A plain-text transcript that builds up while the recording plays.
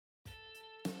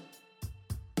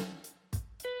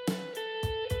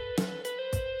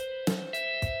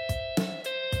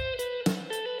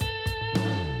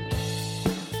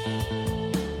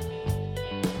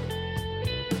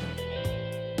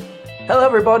Hello,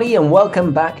 everybody, and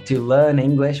welcome back to Learn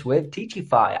English with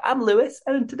Teachify. I'm Lewis,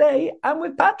 and today I'm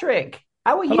with Patrick.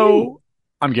 How are you? Hello.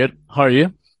 I'm good. How are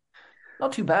you?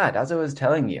 Not too bad. As I was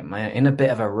telling you, I'm in a bit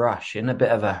of a rush, in a bit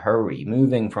of a hurry,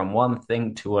 moving from one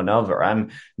thing to another.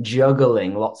 I'm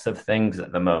juggling lots of things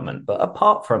at the moment, but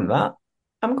apart from that,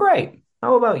 I'm great.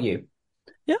 How about you?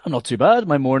 Yeah, I'm not too bad.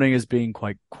 My morning is being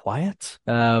quite quiet,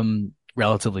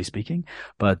 relatively speaking.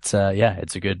 But yeah,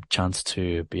 it's a good chance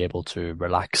to be able to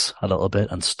relax a little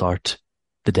bit and start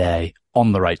the day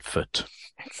on the right foot.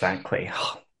 Exactly.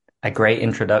 A great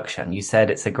introduction. You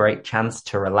said it's a great chance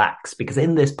to relax because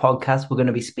in this podcast, we're going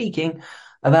to be speaking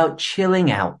about chilling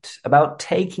out, about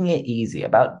taking it easy,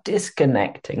 about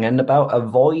disconnecting, and about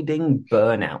avoiding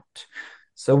burnout.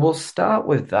 So we'll start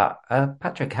with that.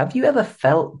 Patrick, have you ever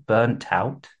felt burnt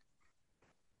out?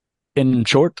 In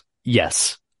short,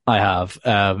 yes, I have.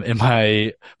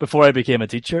 Before I became a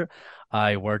teacher,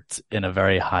 I worked in a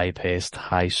very high-paced,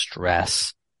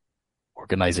 high-stress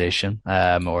organization,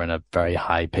 or in a very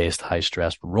high-paced,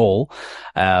 high-stress role.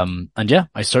 And yeah,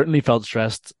 I certainly felt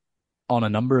stressed on a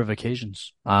number of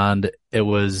occasions. And it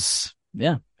was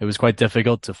quite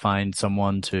difficult to find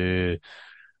someone to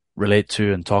relate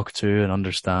to and talk to and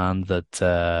understand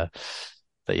that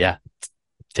yeah,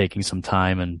 taking some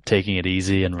time and taking it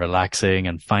easy and relaxing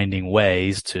and finding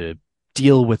ways to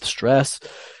deal with stress.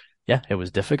 Yeah, it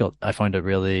was difficult. I found it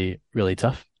really, really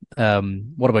tough.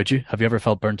 What about you? Have you ever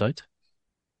felt burnt out?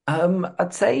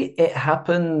 I'd say it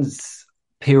happens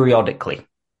periodically.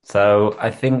 So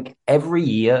I think every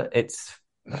year it's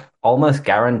almost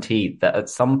guaranteed that at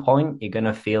some point you're going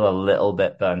to feel a little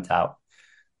bit burnt out.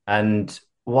 And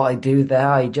what I do there,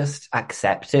 I just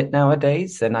accept it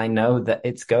nowadays. And I know that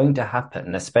it's going to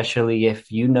happen, especially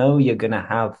if you know you're going to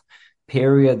have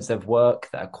periods of work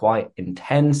that are quite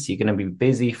intense. You're going to be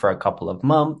busy for a couple of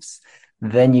months.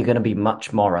 Then you're going to be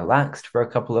much more relaxed for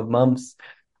a couple of months.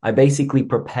 I basically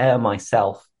prepare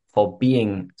myself for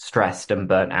being stressed and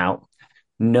burnt out,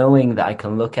 knowing that I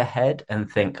can look ahead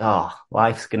and think, oh,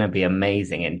 life's going to be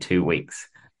amazing in 2 weeks.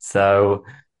 So,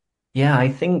 yeah, I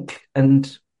think,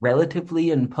 and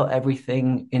relatively, and put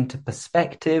everything into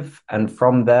perspective. And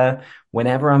from there,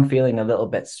 whenever I'm feeling a little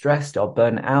bit stressed or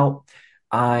burnt out,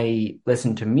 I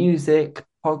listen to music,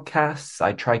 podcasts,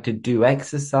 I try to do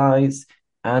exercise,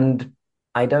 and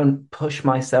I don't push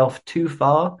myself too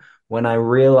far. When I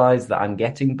realize that I'm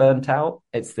getting burnt out,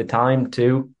 it's the time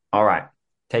to, all right,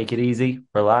 take it easy,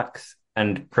 relax,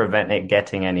 and prevent it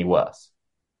getting any worse.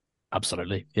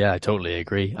 Absolutely. Yeah, I totally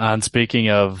agree. And speaking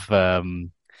of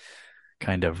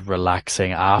kind of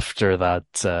relaxing after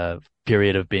that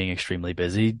period of being extremely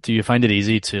busy, do you find it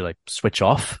easy to like switch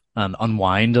off and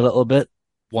unwind a little bit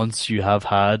once you have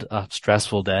had a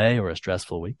stressful day or a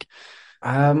stressful week?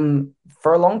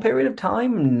 For a long period of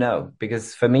time, no,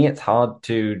 because for me, it's hard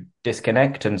to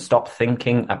disconnect and stop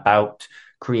thinking about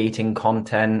creating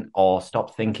content or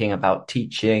stop thinking about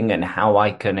teaching and how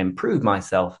I can improve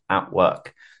myself at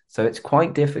work. So it's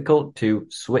quite difficult to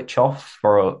switch off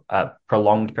for a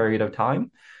prolonged period of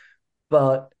time.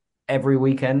 But every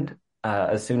weekend,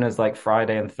 as soon as like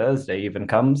Friday and Thursday even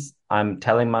comes, I'm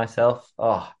telling myself,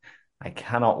 oh, I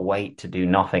cannot wait to do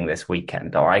nothing this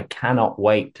weekend, or I cannot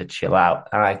wait to chill out,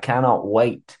 and I cannot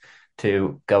wait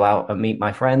to go out and meet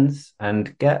my friends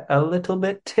and get a little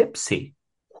bit tipsy.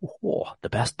 Oh, the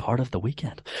best part of the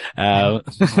weekend. Uh,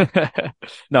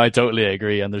 no, I totally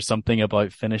agree. And there's something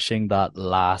about finishing that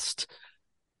last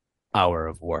hour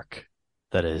of work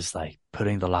that is like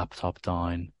putting the laptop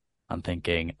down and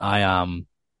thinking, I am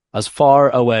as far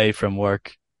away from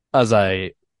work as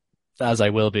I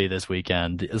will be this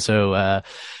weekend. So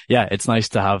yeah, it's nice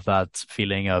to have that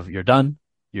feeling of you're done,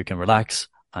 you can relax,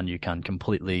 and you can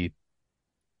completely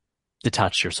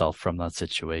detach yourself from that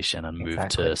situation and move to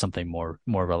Exactly. something more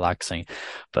relaxing.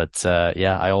 But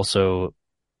yeah, I also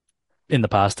in the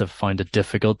past have found it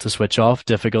difficult to switch off,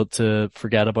 difficult to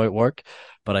forget about work.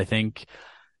 But I think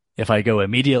if I go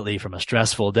immediately from a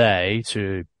stressful day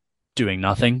to doing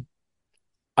nothing,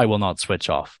 I will not switch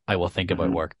off. I will think about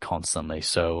Mhm. work constantly.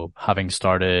 So having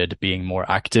started being more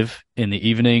active in the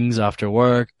evenings after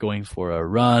work, going for a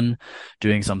run,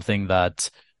 doing something that,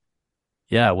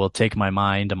 yeah, will take my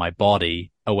mind and my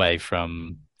body away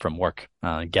from work,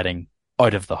 getting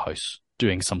out of the house,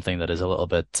 doing something that is a little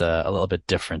bit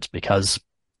different because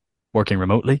working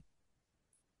remotely,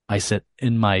 I sit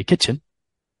in my kitchen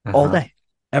all Uh-huh. day,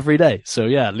 every day. So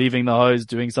yeah, leaving the house,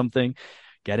 doing something,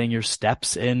 getting your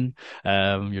steps in,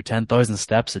 your 10,000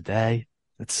 steps a day.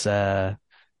 It's, I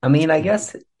it's mean, I pretty.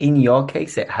 guess in your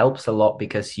case, it helps a lot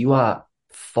because you are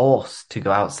forced to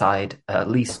go outside at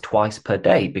least twice per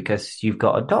day because you've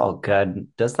got a dog.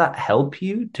 And does that help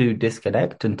you to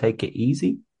disconnect and take it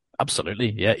easy?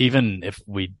 Absolutely. Yeah. Even if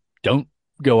we don't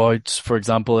go out, for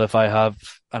example, if I have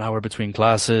an hour between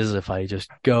classes, if I just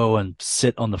go and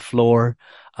sit on the floor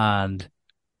and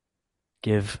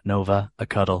give Nova a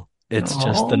cuddle, it's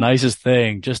just the Oh, nicest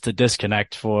thing just to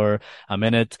disconnect for a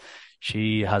minute.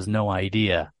 She has no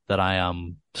idea that I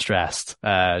am stressed.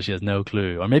 She has no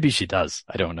clue, or maybe she does.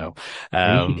 I don't know.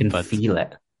 maybe she can But feel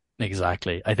it.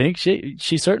 exactly. I think she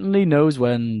certainly knows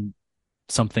when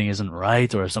something isn't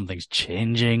right or if something's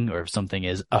changing or if something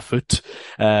is afoot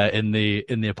in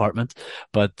the apartment.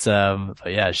 But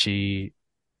yeah, she's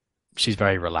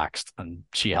very relaxed and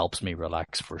she helps me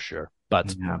relax for sure.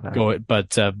 But Yeah, very. go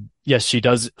but yes, she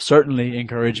does certainly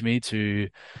encourage me to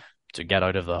get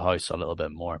out of the house a little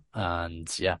bit more.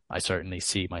 And yeah, I certainly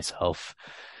see myself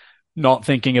not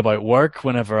thinking about work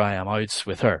whenever I am out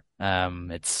with her.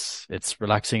 It's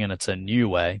relaxing and it's a new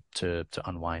way to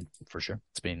unwind for sure.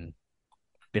 It's been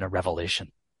a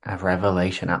revelation. A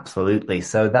revelation, absolutely.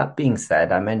 So that being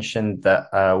said, I mentioned that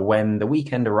when the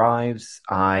weekend arrives,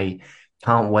 I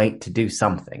can't wait to do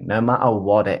something, no matter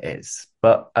what it is.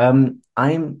 But I'm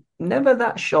never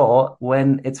that sure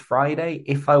when it's Friday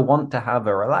if I want to have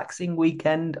a relaxing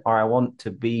weekend or I want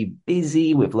to be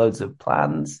busy with loads of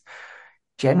plans.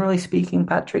 Generally speaking,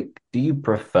 Patrick, do you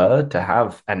prefer to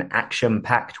have an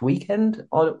action-packed weekend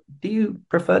or do you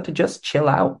prefer to just chill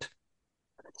out?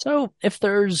 So if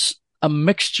there's a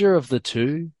mixture of the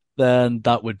two, then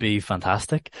that would be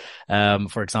fantastic.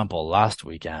 For example, last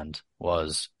weekend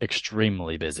was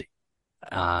extremely busy.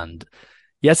 And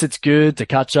yes, it's good to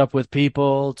catch up with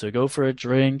people, to go for a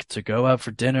drink, to go out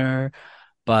for dinner.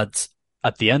 But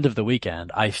at the end of the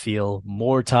weekend, I feel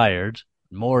more tired,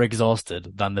 more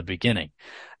exhausted than the beginning.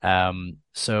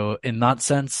 So in that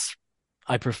sense,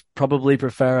 I probably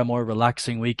prefer a more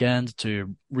relaxing weekend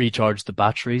to recharge the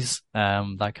batteries,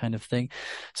 that kind of thing.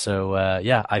 So,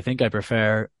 yeah, I think I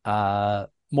prefer a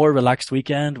more relaxed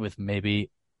weekend with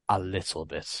maybe a little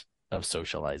bit of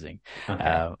socializing,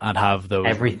 Okay. and have those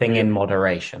Everything in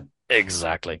moderation.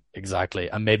 exactly,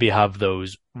 and maybe have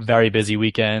those very busy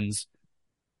weekends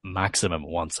maximum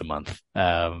once a month.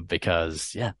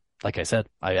 Because yeah, like I said,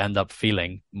 I end up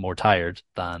feeling more tired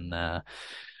than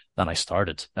I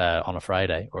started on a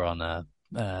Friday or on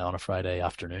a Friday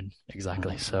afternoon.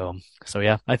 Exactly. So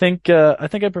yeah, I think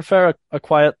I prefer a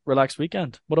quiet, relaxed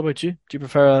weekend. What about you? Do you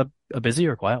prefer a busy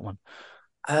or quiet one?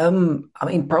 I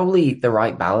mean, probably the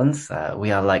right balance.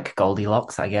 We are like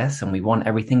Goldilocks, I guess, and we want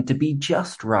everything to be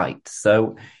just right.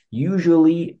 So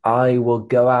usually I will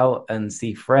go out and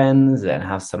see friends and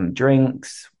have some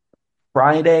drinks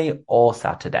Friday or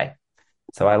Saturday.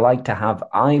 So I like to have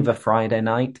either Friday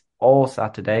night or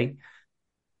Saturday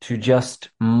to just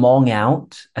mong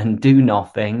out and do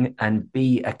nothing and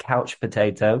be a couch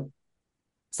potato.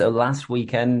 So last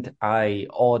weekend, I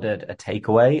ordered a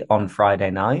takeaway on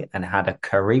Friday night and had a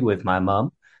curry with my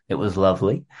mum. It was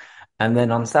lovely. And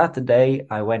then on Saturday,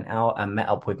 I went out and met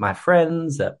up with my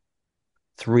friends at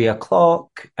 3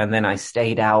 o'clock. And then I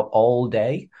stayed out all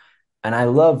day. And I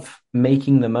love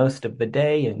making the most of the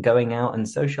day and going out and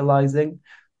socializing,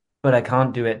 but I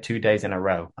can't do it 2 days in a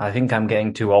row. I think I'm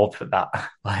getting too old for that.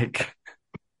 Like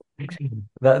I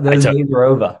those took days are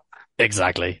over.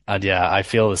 exactly, and yeah, I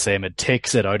feel the same. It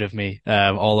takes it out of me.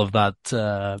 All that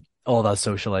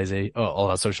socializing.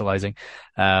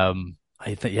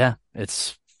 I think yeah,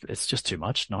 it's just too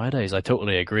much nowadays. I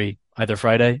totally agree. Either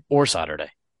Friday or Saturday,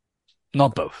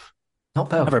 not both. Not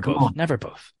both. Never Come both. on. Never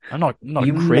both. I'm not a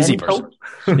You crazy person.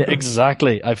 mental? Yeah,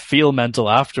 exactly. I feel mental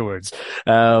afterwards.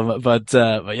 But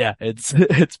yeah,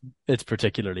 it's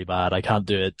particularly bad. I can't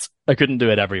do it. I couldn't do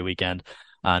it every weekend.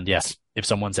 And yes, if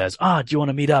someone says, "Ah, do you want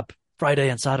to meet up Friday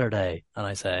and Saturday?" and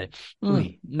I say,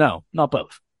 Oui. "No, not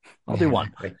both. I'll do Yeah, one.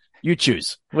 exactly. You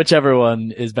choose whichever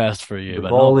one is best for you, The but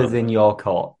not ball is both." in your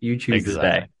court. You choose the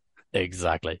Exactly. day.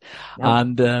 Exactly. Yep.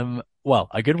 And well,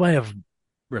 a good way of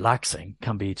relaxing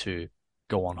can be to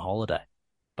go on holiday.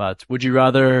 But would you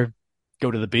rather go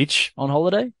to the beach on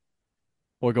holiday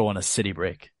or go on a city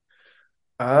break?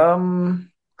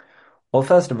 Um, well,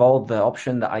 first of all, the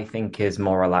option that I think is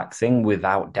more relaxing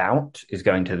without doubt is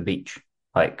going to the beach.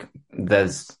 Like,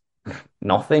 there's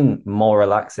nothing more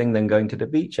relaxing than going to the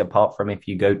beach, apart from if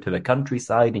you go to the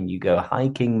countryside and you go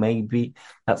hiking, maybe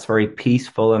that's very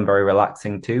peaceful and very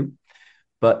relaxing too.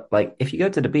 But like, if you go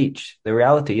to the beach, the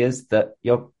reality is that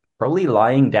you're probably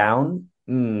lying down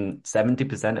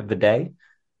 70% of the day,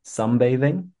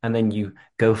 sunbathing, and then you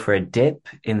go for a dip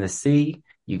in the sea.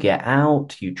 You get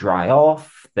out, you dry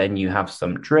off, then you have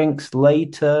some drinks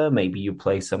later, maybe you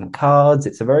play some cards.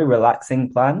 It's a very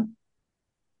relaxing plan.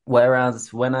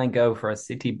 Whereas when I go for a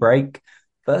city break,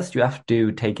 first you have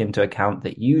to take into account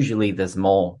that usually there's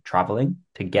more traveling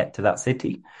to get to that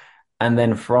city. And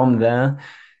then from there,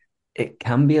 it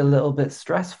can be a little bit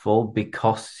stressful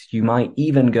because you might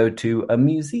even go to a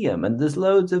museum and there's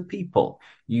loads of people.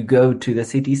 You go to the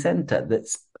city center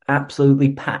that's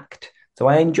absolutely packed. So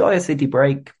I enjoy a city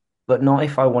break, but not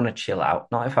if I want to chill out,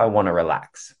 not if I want to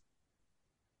relax.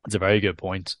 It's a very good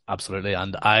point. Absolutely.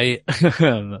 And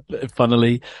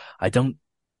funnily, I don't,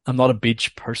 I'm not a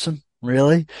beach person,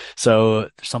 really. So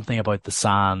there's something about the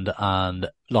sand and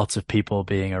lots of people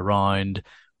being around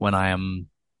when I am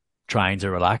trying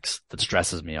to relax that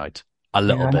stresses me out a Yeah,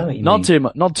 little I know bit. what you Not mean. too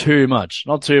much, not too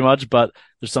much, but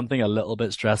there's something a little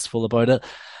bit stressful about it.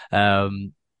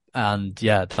 Um, and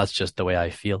yeah, that's just the way I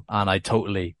feel. And I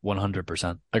totally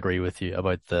 100% agree with you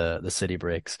about the city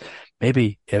breaks.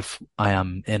 Maybe if I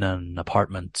am in an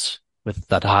apartment with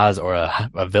that has, or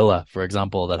a villa, for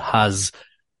example, that has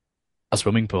a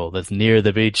swimming pool that's near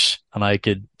the beach and I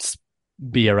could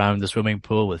be around the swimming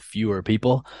pool with fewer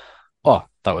people. Oh,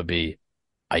 that would be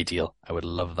ideal. I would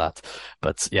love that.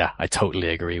 But yeah, I totally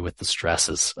agree with the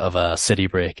stresses of a city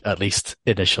break, at least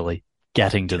initially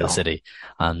getting to the Sure. city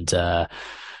and,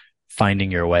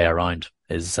 finding your way around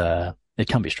is, it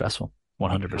can be stressful. It can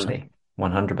 100%. be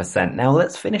 100%. Now,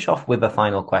 let's finish off with a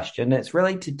final question. It's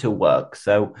related to work.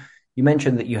 So, you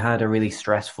mentioned that you had a really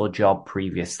stressful job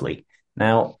previously.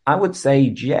 Now, I would say,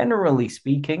 generally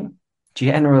speaking,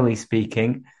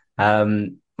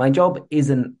 my job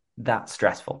isn't that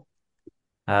stressful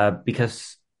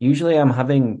because usually I'm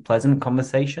having pleasant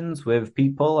conversations with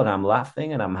people and I'm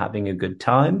laughing and I'm having a good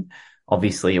time.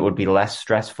 Obviously, it would be less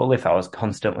stressful if I was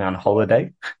constantly on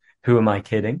holiday. Who am I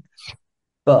kidding?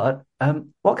 But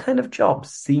what kind of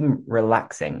jobs seem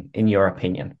relaxing in your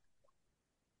opinion?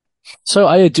 So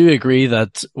I do agree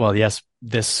that, well, yes,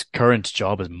 this current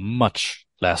job is much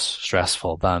less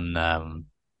stressful than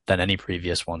any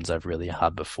previous ones I've really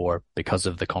had before because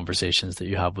of the conversations that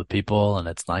you have with people, and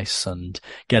it's nice, and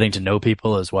getting to know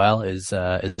people as well is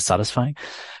satisfying.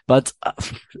 But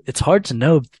it's hard to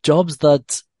know jobs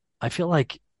that I feel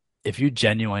like if you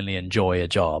genuinely enjoy a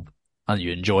job and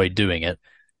you enjoy doing it,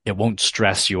 it won't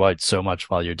stress you out so much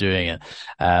while you're doing it.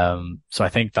 So I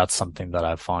think that's something that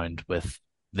I've found with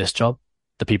this job,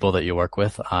 the people that you work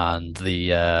with, and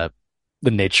the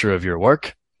nature of your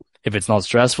work. If it's not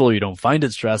stressful, you don't find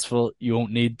it stressful, you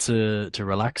won't need to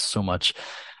relax so much.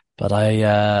 But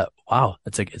wow,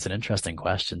 it's an interesting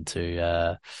question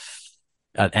to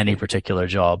at any It, particular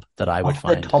job that I would off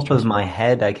the find top of stressful. my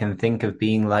head, I can think of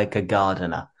being like a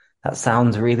gardener. That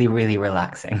sounds really, really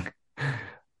relaxing.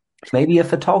 Maybe a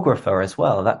photographer as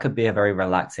well. That could be a very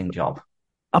relaxing job.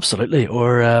 Absolutely.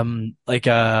 Or like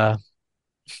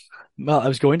well, I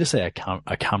was going to say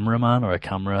a cameraman or a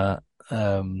camera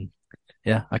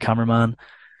yeah, a cameraman.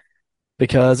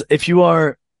 Because if you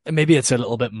are, maybe it's a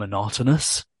little bit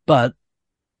monotonous, but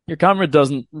your camera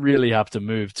doesn't really have to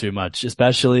move too much,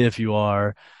 especially if you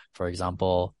are, for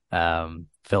example,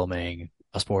 filming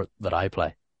a sport that I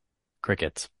play,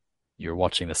 cricket. You're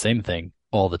watching the same thing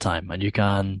all the time and you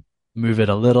can move it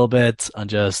a little bit and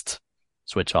just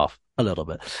switch off a little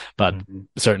bit. But Mhm.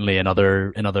 certainly in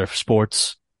other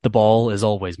sports, the ball is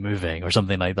always moving or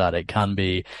something like that. It can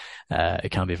be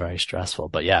very stressful.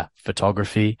 But yeah,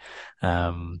 photography,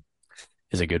 um,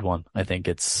 is a good one. I think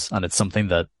and it's something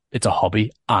that it's a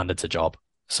hobby and it's a job.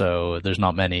 So there's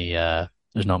not many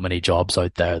jobs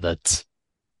out there that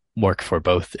work for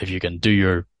both. If you can do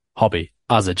your hobby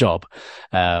as a job,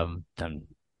 then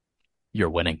you're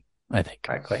winning, I think.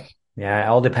 Exactly. Yeah, it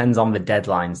all depends on the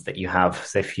deadlines that you have.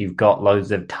 So if you've got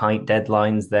loads of tight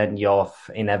deadlines, then you're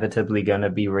inevitably going to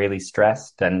be really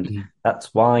stressed. And Mhm.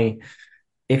 that's why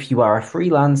if you are a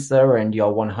freelancer and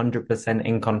you're 100%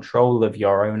 in control of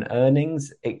your own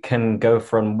earnings, it can go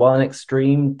from one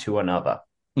extreme to another.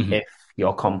 Mhm. If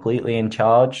you're completely in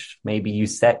charge, maybe you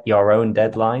set your own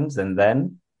deadlines and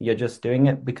then you're just doing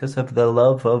it because of the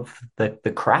love of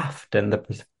the craft and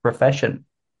the profession.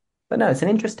 But no, it's an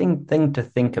interesting thing to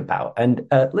think about.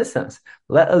 And listeners,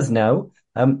 let us know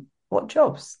what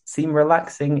jobs seem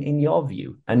relaxing in your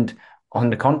view. And on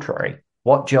the contrary,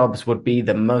 what jobs would be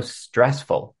the most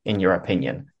stressful in your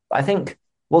opinion? I think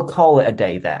we'll call it a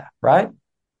day there, right?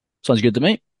 Sounds good to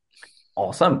me.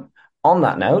 Awesome. On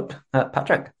that note,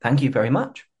 Patrick, thank you very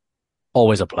much.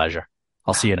 Always a pleasure.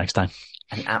 I'll see you next time.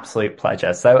 An absolute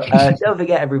pleasure. So don't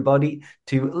forget, everybody,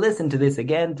 to listen to this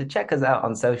again, to check us out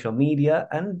on social media,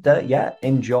 and yeah,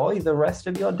 enjoy the rest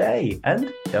of your day.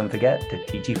 And don't forget to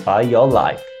teachify your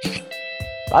life.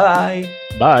 Bye bye.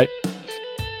 Bye.